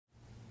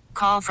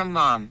Call from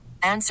mom.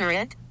 Answer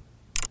it.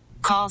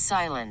 Call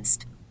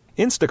silenced.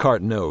 Instacart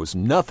knows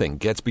nothing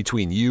gets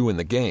between you and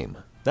the game.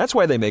 That's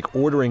why they make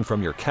ordering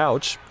from your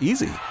couch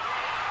easy.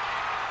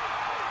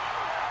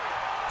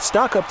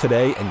 Stock up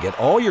today and get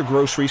all your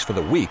groceries for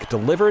the week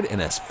delivered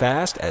in as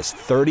fast as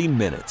 30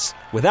 minutes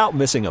without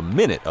missing a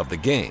minute of the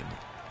game.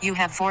 You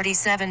have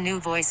 47 new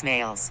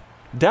voicemails.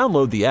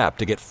 Download the app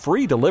to get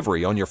free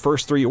delivery on your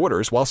first 3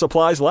 orders while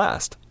supplies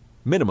last.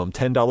 Minimum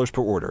 $10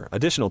 per order.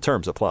 Additional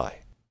terms apply.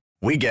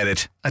 We get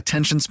it.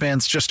 Attention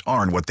spans just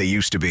aren't what they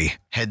used to be.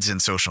 Heads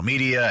in social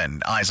media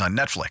and eyes on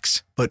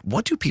Netflix. But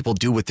what do people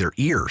do with their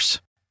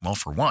ears? Well,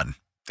 for one,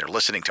 they're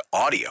listening to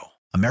audio.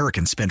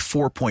 Americans spend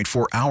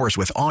 4.4 hours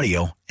with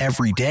audio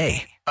every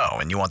day. Oh,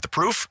 and you want the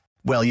proof?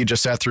 Well, you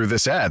just sat through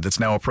this ad that's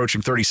now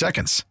approaching 30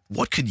 seconds.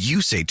 What could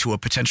you say to a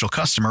potential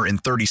customer in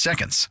 30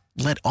 seconds?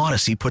 Let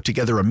Odyssey put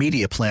together a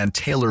media plan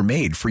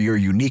tailor-made for your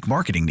unique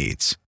marketing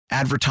needs.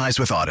 Advertise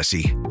with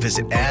Odyssey.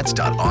 Visit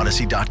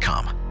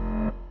ads.odyssey.com.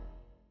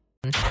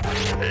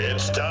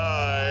 It's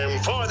time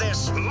for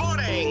this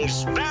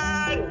morning's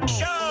bad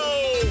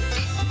joke.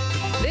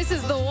 This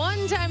is the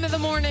one time of the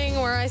morning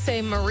where I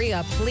say,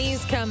 Maria,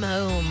 please come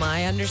home.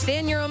 I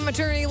understand you're on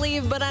maternity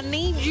leave, but I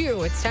need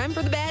you. It's time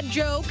for the bad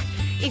joke.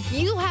 If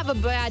you have a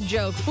bad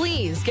joke,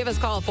 please give us a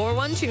call,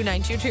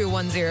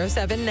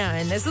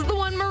 412-922-1079. This is the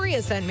one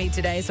Maria sent me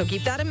today, so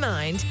keep that in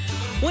mind.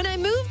 When I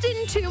moved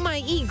into my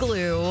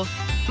igloo,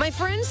 my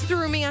friends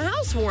threw me a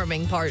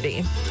housewarming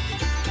party.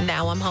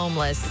 Now I'm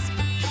homeless.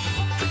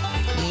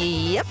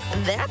 Yep,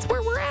 that's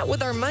where we're at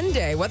with our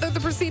Monday. Whether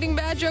the preceding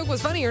bad joke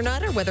was funny or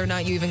not, or whether or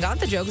not you even got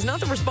the joke, is not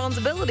the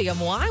responsibility of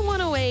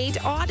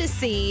Y108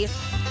 Odyssey.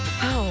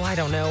 Oh, I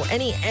don't know.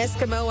 Any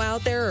Eskimo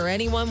out there or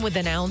anyone with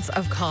an ounce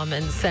of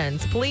common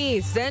sense,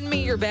 please send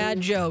me your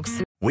bad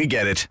jokes. We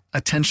get it.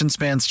 Attention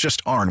spans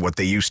just aren't what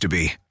they used to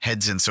be.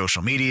 Heads in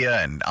social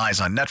media and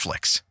eyes on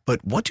Netflix.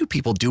 But what do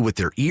people do with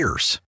their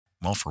ears?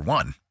 Well, for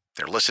one,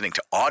 they're listening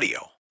to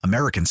audio.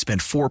 Americans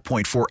spend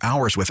 4.4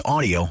 hours with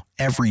audio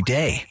every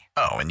day.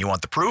 Oh, and you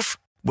want the proof?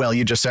 Well,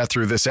 you just sat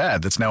through this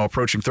ad that's now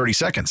approaching 30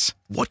 seconds.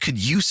 What could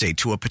you say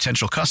to a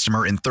potential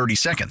customer in 30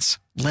 seconds?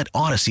 Let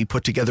Odyssey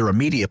put together a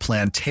media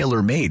plan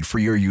tailor-made for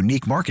your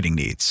unique marketing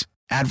needs.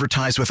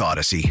 Advertise with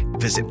Odyssey.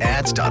 Visit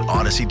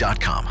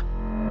ads.odyssey.com.